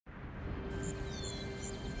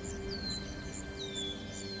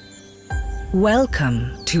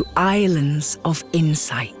Welcome to Islands of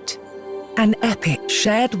Insight, an epic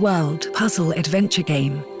shared world puzzle adventure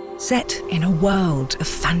game set in a world of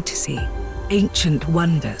fantasy, ancient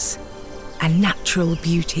wonders, and natural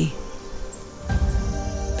beauty.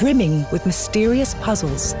 Brimming with mysterious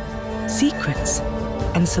puzzles, secrets,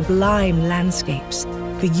 and sublime landscapes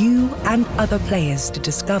for you and other players to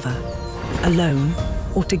discover, alone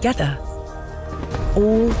or together,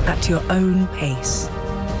 all at your own pace.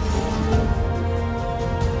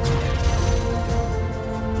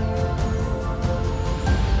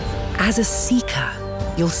 As a seeker,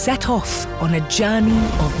 you'll set off on a journey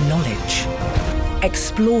of knowledge.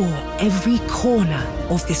 Explore every corner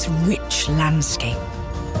of this rich landscape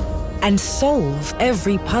and solve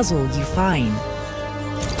every puzzle you find.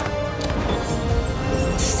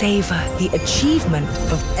 Savor the achievement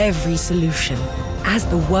of every solution as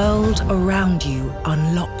the world around you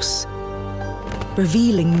unlocks,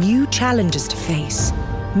 revealing new challenges to face,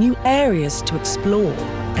 new areas to explore,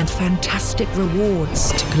 and fantastic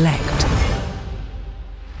rewards to collect.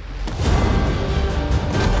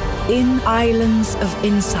 In Islands of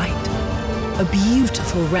Insight, a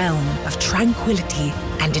beautiful realm of tranquility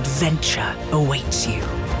and adventure awaits you.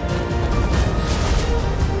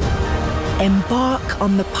 Embark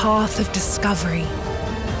on the path of discovery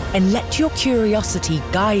and let your curiosity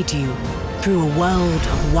guide you through a world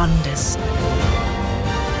of wonders,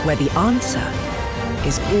 where the answer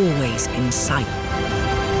is always in sight.